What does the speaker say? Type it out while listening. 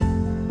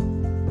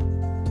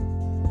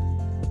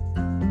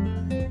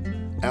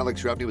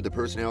Alex Shrevny with the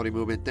Personality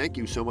Movement. Thank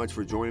you so much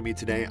for joining me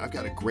today. I've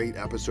got a great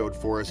episode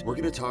for us. We're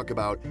going to talk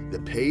about the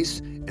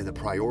pace and the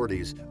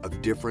priorities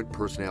of different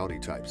personality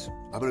types.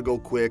 I'm going to go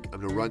quick. I'm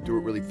going to run through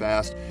it really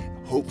fast.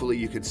 Hopefully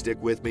you can stick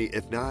with me.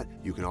 If not,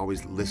 you can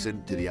always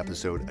listen to the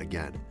episode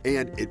again.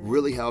 And it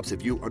really helps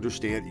if you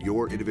understand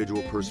your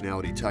individual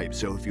personality type.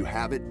 So if you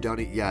haven't done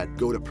it yet,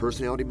 go to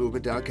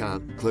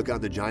personalitymovement.com, click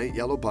on the giant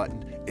yellow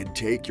button, and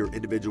take your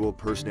individual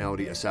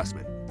personality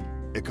assessment.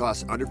 It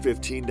costs under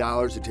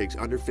 $15, it takes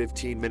under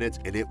 15 minutes,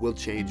 and it will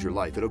change your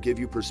life. It'll give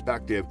you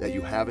perspective that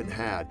you haven't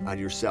had on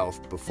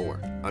yourself before.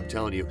 I'm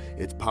telling you,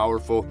 it's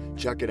powerful.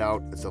 Check it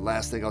out. It's the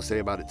last thing I'll say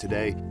about it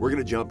today. We're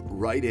going to jump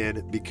right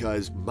in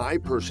because my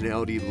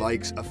personality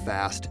likes a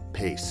fast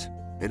pace.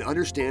 And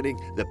understanding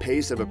the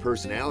pace of a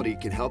personality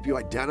can help you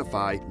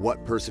identify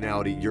what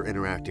personality you're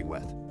interacting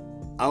with.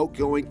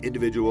 Outgoing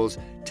individuals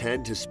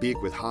tend to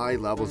speak with high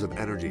levels of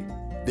energy.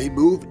 They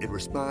move and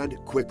respond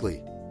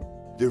quickly.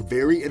 They're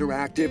very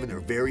interactive and they're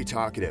very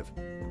talkative,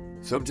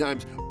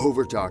 sometimes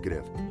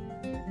over-talkative.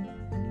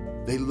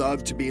 They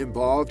love to be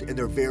involved and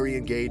they're very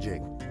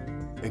engaging.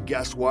 And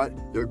guess what?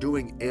 They're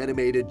doing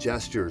animated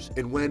gestures.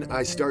 And when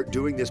I start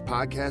doing this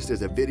podcast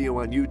as a video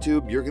on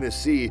YouTube, you're going to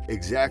see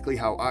exactly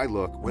how I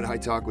look when I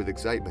talk with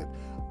excitement.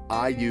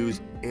 I use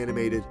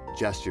animated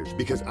gestures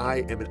because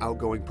I am an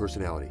outgoing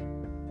personality.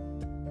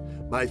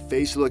 My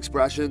facial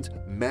expressions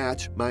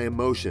match my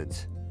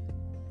emotions.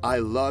 I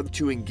love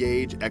to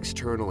engage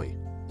externally.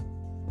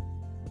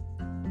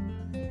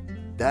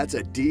 That's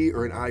a D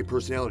or an I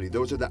personality.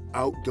 Those are the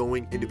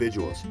outgoing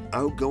individuals.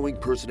 Outgoing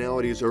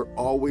personalities are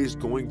always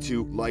going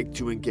to like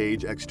to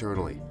engage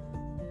externally.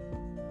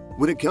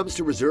 When it comes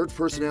to reserved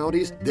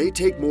personalities, they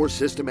take more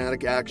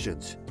systematic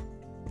actions.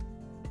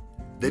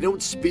 They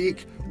don't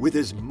speak with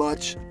as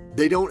much,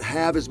 they don't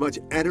have as much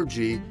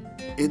energy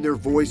in their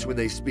voice when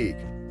they speak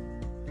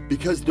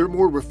because they're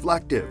more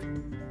reflective.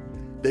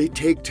 They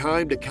take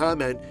time to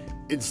comment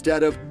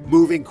instead of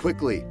moving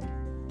quickly.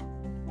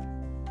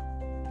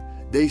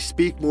 They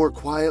speak more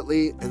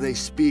quietly and they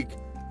speak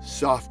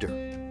softer.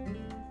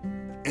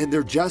 And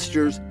their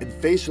gestures and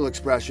facial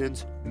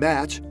expressions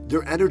match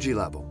their energy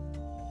level.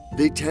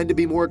 They tend to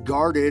be more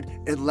guarded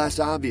and less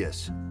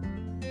obvious.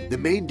 The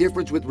main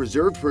difference with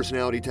reserved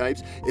personality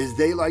types is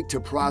they like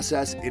to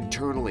process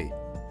internally.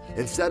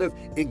 Instead of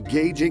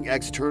engaging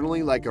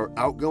externally like our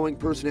outgoing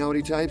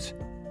personality types,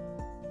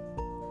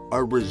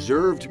 our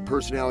reserved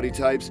personality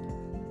types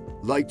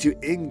like to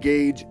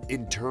engage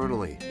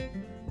internally.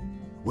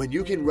 When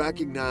you can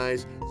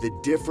recognize the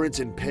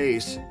difference in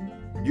pace,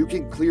 you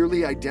can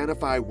clearly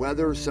identify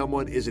whether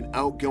someone is an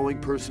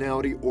outgoing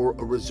personality or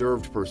a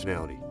reserved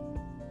personality.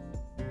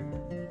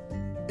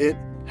 It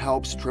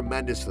helps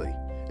tremendously.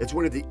 It's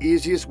one of the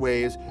easiest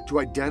ways to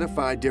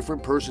identify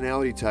different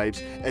personality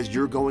types as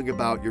you're going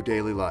about your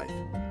daily life.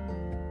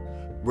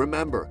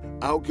 Remember,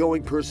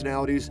 outgoing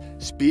personalities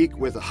speak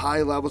with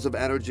high levels of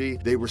energy,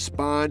 they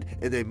respond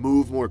and they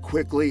move more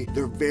quickly,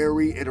 they're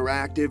very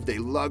interactive, they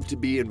love to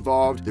be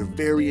involved, they're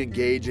very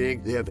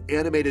engaging, they have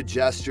animated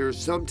gestures,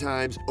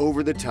 sometimes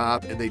over the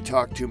top, and they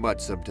talk too much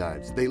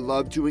sometimes. They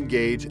love to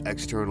engage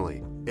externally.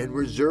 And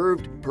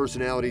reserved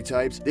personality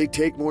types, they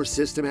take more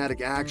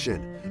systematic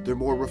action, they're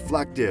more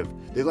reflective,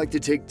 they like to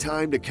take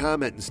time to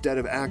comment instead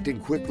of acting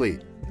quickly.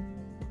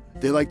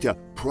 They like to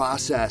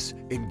process,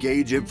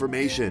 engage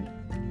information.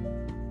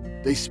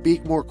 They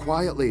speak more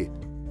quietly.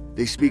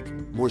 They speak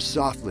more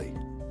softly.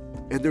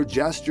 And their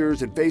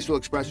gestures and facial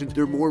expressions,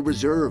 they're more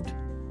reserved.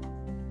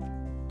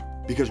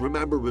 Because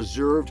remember,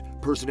 reserved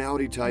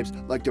personality types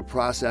like to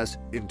process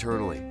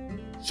internally.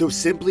 So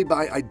simply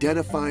by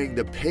identifying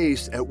the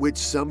pace at which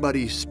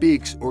somebody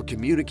speaks or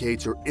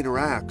communicates or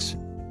interacts,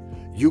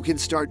 you can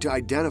start to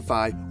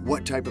identify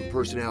what type of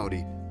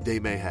personality they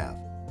may have.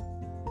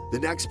 The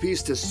next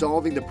piece to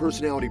solving the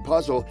personality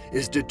puzzle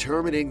is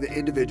determining the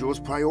individual's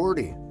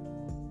priority.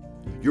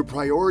 Your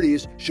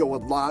priorities show a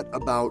lot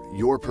about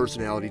your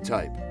personality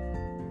type.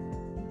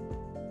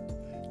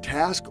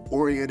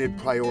 Task-oriented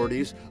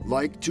priorities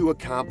like to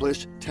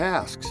accomplish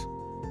tasks.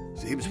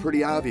 Seems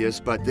pretty obvious,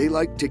 but they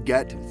like to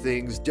get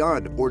things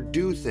done or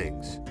do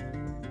things.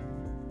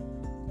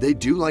 They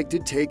do like to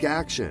take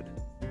action.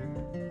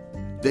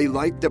 They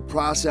like the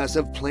process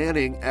of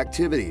planning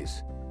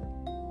activities.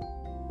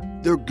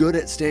 They're good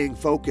at staying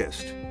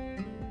focused,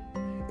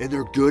 and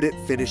they're good at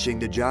finishing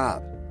the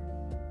job.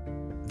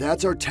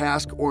 That's our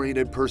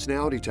task-oriented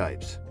personality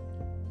types.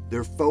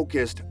 They're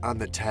focused on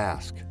the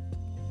task.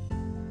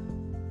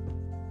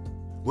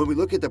 When we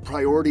look at the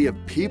priority of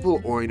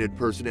people-oriented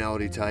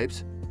personality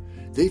types,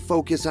 they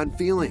focus on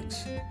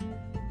feelings.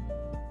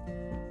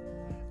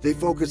 They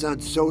focus on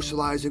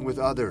socializing with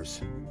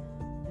others.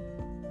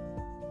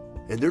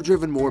 And they're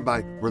driven more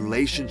by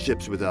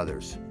relationships with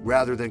others.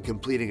 Rather than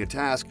completing a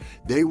task,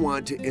 they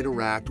want to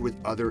interact with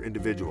other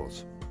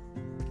individuals.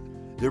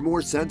 They're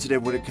more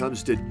sensitive when it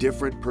comes to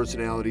different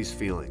personalities'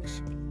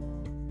 feelings.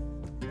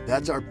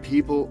 That's our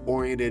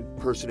people-oriented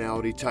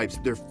personality types.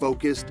 They're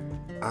focused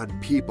on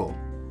people.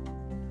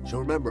 So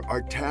remember,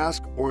 our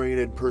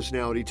task-oriented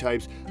personality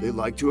types, they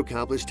like to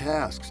accomplish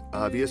tasks.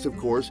 Obvious, of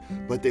course,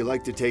 but they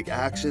like to take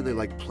action. They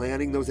like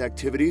planning those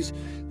activities.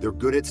 They're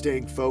good at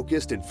staying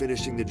focused and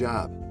finishing the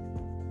job.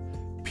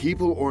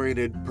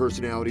 People-oriented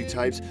personality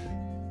types,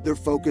 they're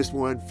focused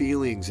more on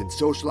feelings and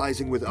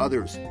socializing with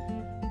others.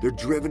 They're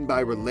driven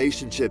by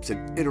relationships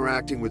and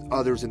interacting with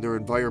others in their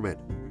environment.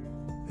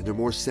 And they're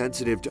more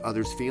sensitive to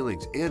others'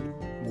 feelings and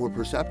more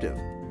perceptive.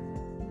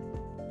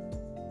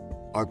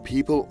 Our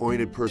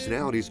people-oriented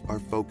personalities are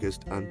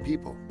focused on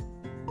people.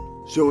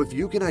 So if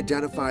you can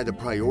identify the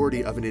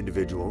priority of an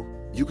individual,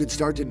 you can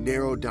start to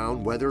narrow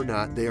down whether or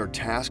not they are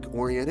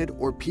task-oriented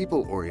or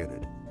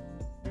people-oriented.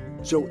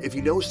 So if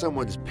you know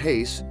someone's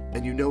pace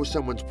and you know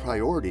someone's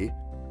priority,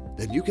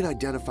 then you can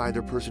identify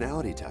their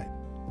personality type.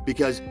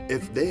 Because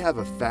if they have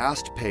a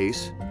fast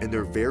pace and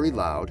they're very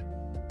loud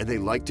and they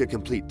like to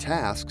complete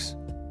tasks,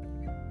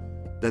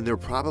 then they're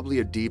probably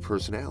a D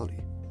personality.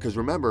 Because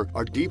remember,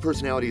 our D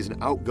personality is an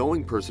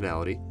outgoing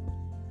personality,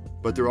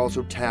 but they're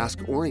also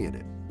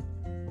task-oriented.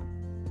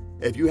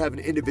 If you have an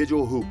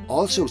individual who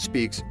also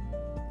speaks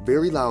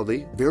very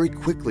loudly, very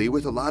quickly,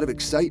 with a lot of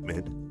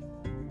excitement,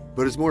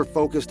 but is more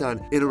focused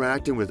on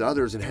interacting with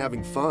others and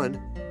having fun,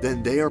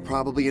 then they are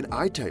probably an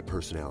I-type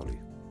personality.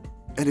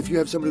 And if you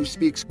have someone who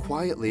speaks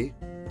quietly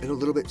and a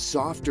little bit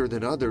softer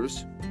than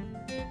others,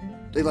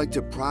 they like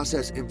to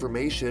process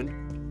information,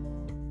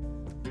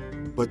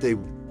 but they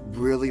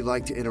really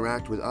like to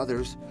interact with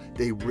others,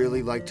 they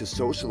really like to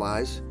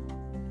socialize,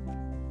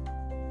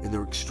 and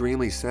they're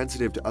extremely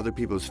sensitive to other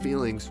people's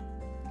feelings,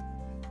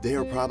 they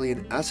are probably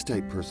an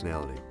S-type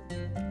personality.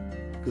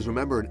 Because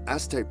remember, an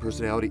S-type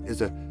personality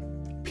is a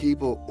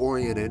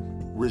people-oriented,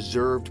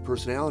 reserved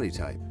personality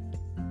type.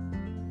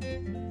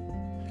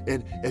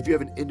 And if you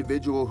have an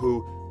individual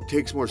who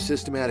takes more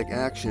systematic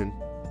action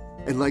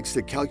and likes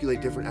to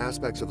calculate different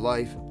aspects of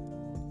life,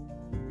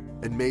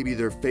 and maybe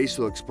their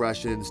facial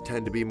expressions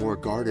tend to be more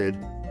guarded,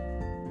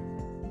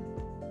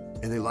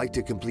 and they like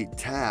to complete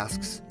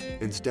tasks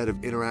instead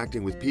of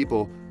interacting with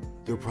people,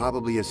 they're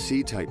probably a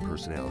C-type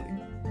personality.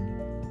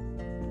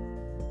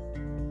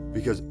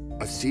 Because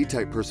a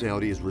C-type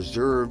personality is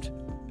reserved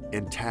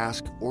and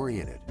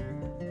task-oriented.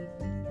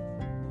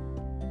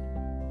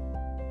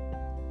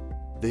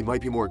 They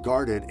might be more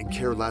guarded and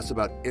care less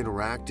about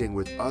interacting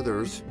with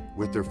others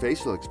with their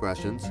facial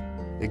expressions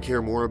and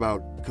care more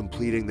about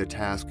completing the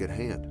task at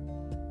hand,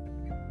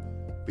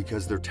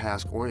 because they're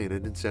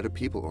task-oriented instead of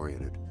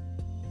people-oriented.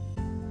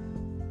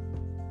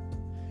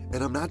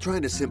 And I'm not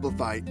trying to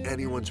simplify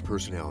anyone's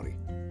personality.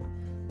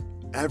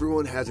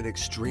 Everyone has an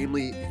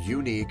extremely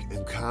unique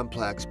and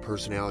complex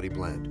personality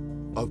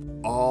blend of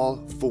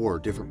all 4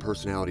 different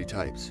personality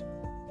types.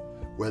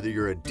 Whether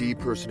you're a D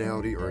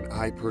personality or an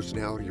I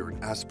personality or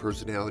an S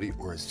personality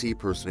or a C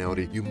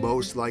personality, you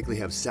most likely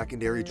have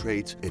secondary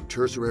traits and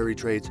tertiary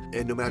traits,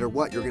 and no matter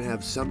what, you're going to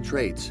have some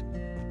traits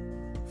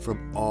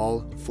from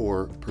all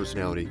 4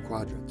 personality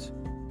quadrants.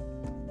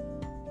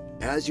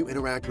 As you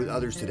interact with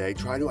others today,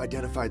 try to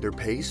identify their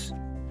pace,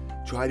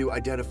 try to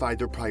identify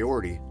their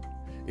priority,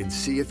 and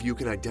see if you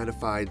can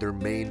identify their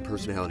main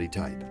personality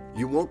type.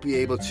 You won't be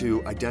able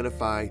to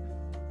identify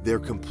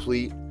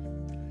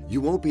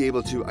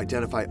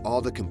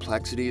all the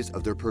complexities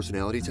of their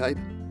personality type,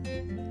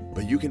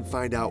 but you can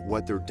find out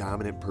what their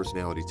dominant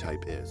personality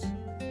type is.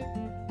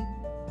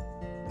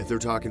 If they're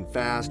talking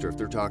fast or if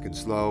they're talking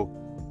slow,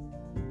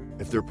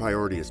 if their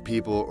priority is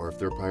people or if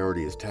their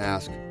priority is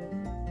task,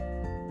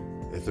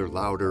 if they're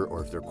louder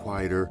or if they're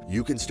quieter,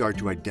 you can start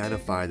to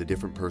identify the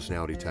different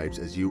personality types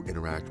as you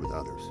interact with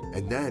others.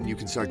 And then you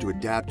can start to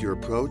adapt your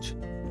approach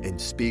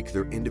and speak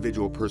their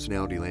individual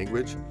personality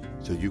language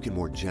so you can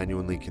more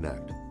genuinely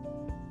connect.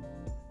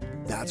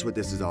 That's what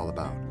this is all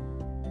about.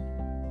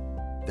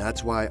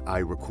 That's why I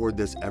record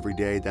this every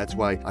day. That's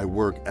why I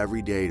work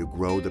every day to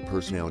grow the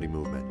personality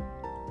movement.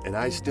 And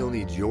I still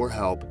need your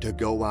help to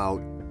go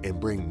out and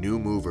bring new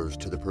movers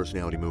to the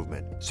personality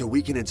movement so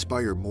we can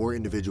inspire more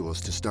individuals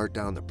to start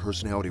down the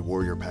personality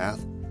warrior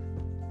path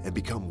and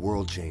become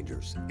world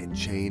changers and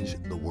change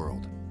the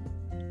world.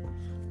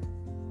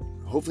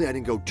 Hopefully I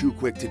didn't go too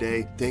quick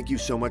today. Thank you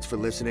so much for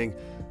listening.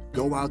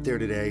 Go out there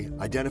today,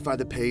 identify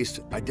the pace,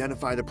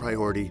 identify the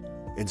priority,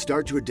 and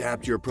start to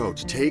adapt your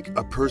approach. Take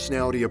a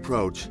personality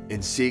approach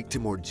and seek to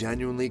more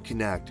genuinely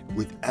connect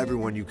with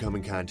everyone you come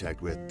in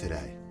contact with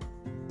today.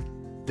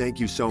 Thank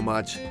you so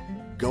much.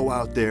 Go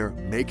out there,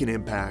 make an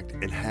impact,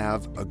 and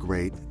have a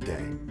great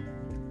day.